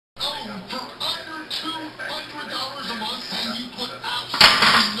For under $200 a month, and you put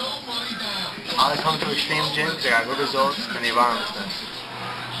absolutely no money down. I come to Extreme Gym because they got good results and the environment's nice.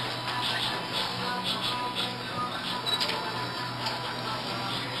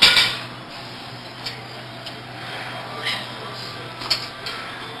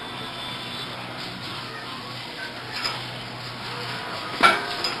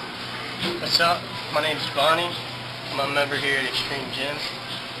 What's up? My name is Bonnie. I'm a member here at Extreme Gym.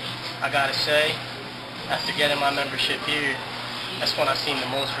 I gotta say, after getting my membership here, that's when I've seen the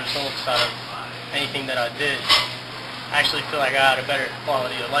most results out of anything that I did. I actually feel like I had a better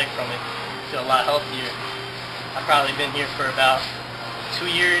quality of life from it. I feel a lot healthier. I've probably been here for about 2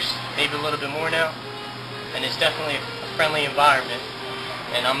 years, maybe a little bit more now, and it's definitely a friendly environment,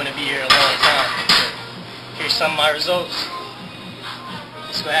 and I'm gonna be here a long time. So here's some of my results.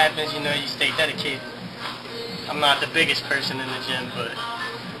 This is what happens, you know, you stay dedicated. I'm not the biggest person in the gym, but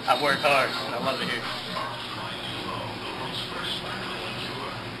I work hard and I love it here.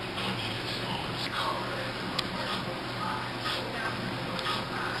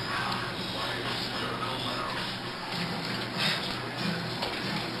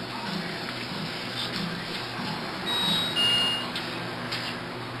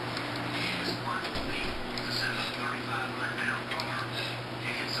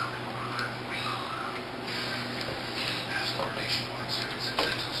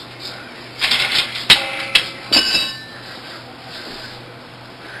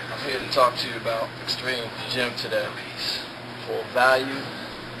 I'm here to talk to you about Extreme Gym today. For value,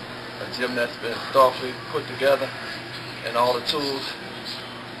 a gym that's been thoughtfully put together, and all the tools.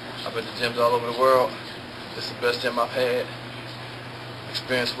 I've been to gyms all over the world. This is the best gym I've had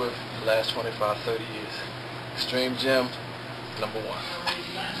experience with the last 25, 30 years. Extreme Gym, #1.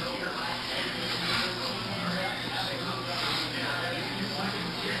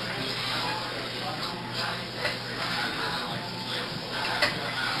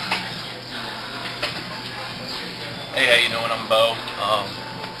 Hey, how you doing? I'm Bo.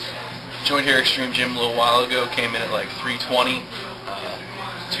 Joined here at Extreme Gym a little while ago. Came in at like 320,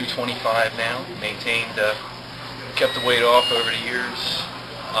 225 now. Maintained, kept the weight off over the years.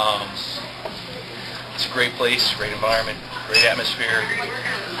 It's a great place, great environment, great atmosphere.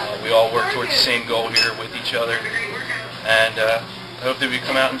 We all work towards the same goal here with each other, and I hope that we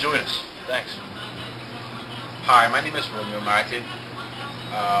come out and join us. Thanks. Hi, my name is Romeo Martin.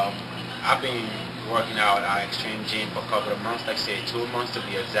 I've been working out at Extreme Gym for a couple of months, like say 2 months to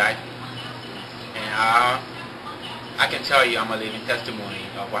be exact. And I can tell you I'm a living testimony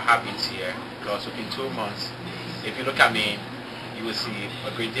of what happens here, because within 2 months, if you look at me, you will see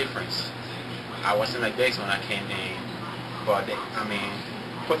a great difference. I wasn't like this when I came in, but I mean,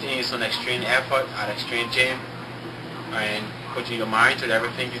 putting in some extreme effort at Extreme Gym and putting your mind to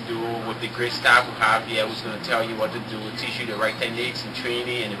everything you do with the great staff we have here who's going to tell you what to do, teach you the right techniques and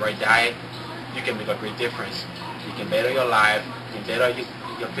training and the right diet, you can make a great difference. You can better your life, you can better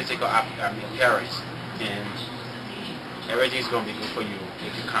your physical appearance, and everything's going to be good for you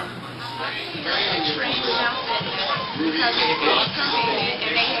if you come. Extreme Gym because it's really convenient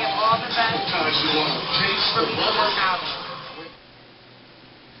and they have all the best for me to work out.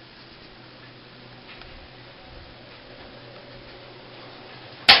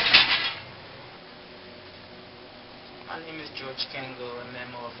 My name is George Kengo, a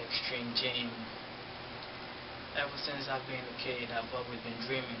member of Extreme Gym. Ever since I've been a kid, I've always been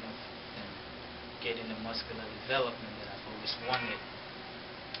dreaming of getting the muscular development that I've always wanted.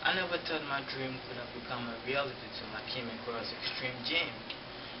 I never thought my dream could have become a reality until I came across Extreme Gym.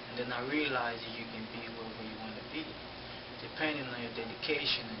 And then I realized that you can be wherever you want to be, depending on your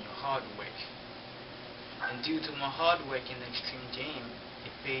dedication and your hard work. And due to my hard work in Extreme Gym,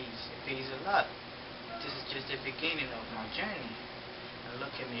 it pays a lot. This is just the beginning of my journey. And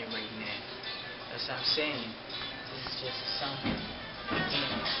look at me right now. As I'm saying, this is just a sample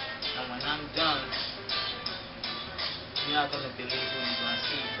beginning. And when I'm done, you're not going to believe who you're going to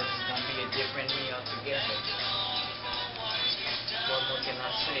see, because it's going to be a different me altogether. What more can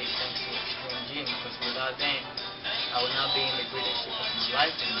I say? Thanks to Extreme Gym, because without them, I would not be in the greatest shape of my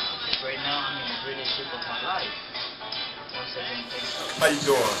life now. Because right now, I'm in the greatest shape of my life. Once again, thanks. How you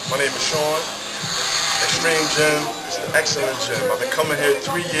doing? My name is Sean. Extreme Gym is an excellent gym. I've been coming here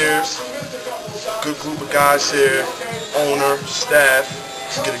 3 years. Good group of guys here, owner, staff.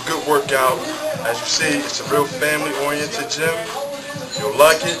 Get a good workout. As you see, it's a real family-oriented gym. You'll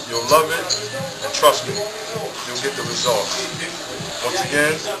like it, you'll love it, and trust me, you'll get the results. Once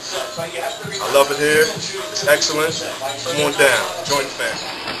again, I love it here. It's excellent. Come on down. Join the family.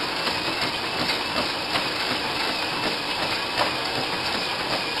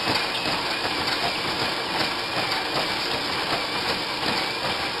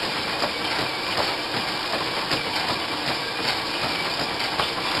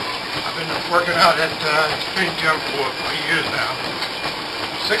 working out at Extreme Gym for 20 years now.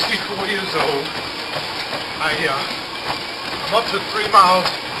 64 years old. I'm up to 3 miles,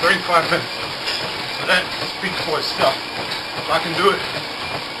 35 minutes. So that speaks for itself. If I can do it,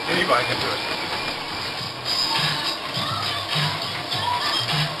 anybody can do it.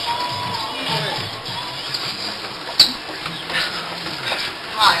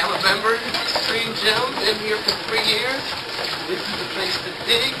 Hi, I'm a member of Extreme Gym. Been here for 3 years. This is the place to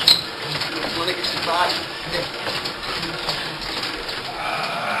dig. You want to get your body fit.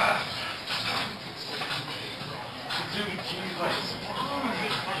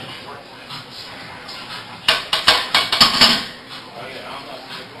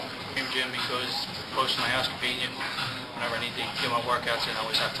 Gym because it's close to my house, convenient. Whenever I need to get my workouts in, I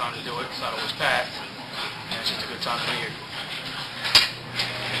always have time to do it. It's not always packed, and it's just a good time to be here.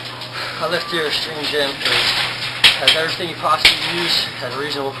 I left here at Extreme Gym because it has everything you possibly use at a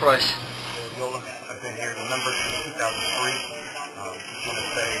reasonable price. I've been here as a member since 2003. Just want to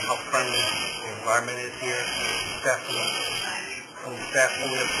say how friendly the environment is here. From the staff all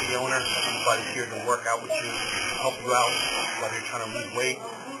the way up to the owner, everybody's here to work out with you, help you out, whether you're trying to lose weight,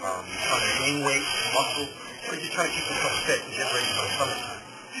 you're trying to gain weight, muscle, or you're just trying to keep yourself fit and get ready for the summertime.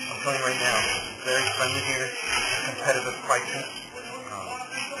 I'm telling you right now, it's very friendly here, competitive pricing.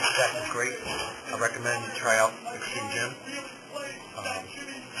 The staff is great. I recommend you try out Extreme Gym.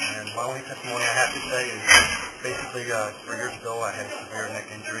 And my only testimony I have to say is basically 3 years ago I had a severe neck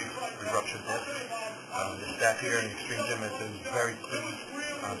injury, ruptured disc. The staff here in Extreme Gym has been very pleased,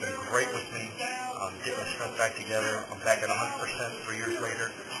 been great with me, getting my strength back together. I'm back at 100% 3 years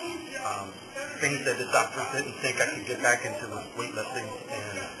later. Things that the doctors didn't think I could get back into was weightlifting,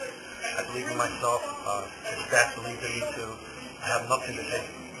 and I believe in myself. The staff believes in me too. I have nothing to say,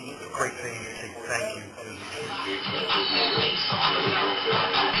 great things to say thank you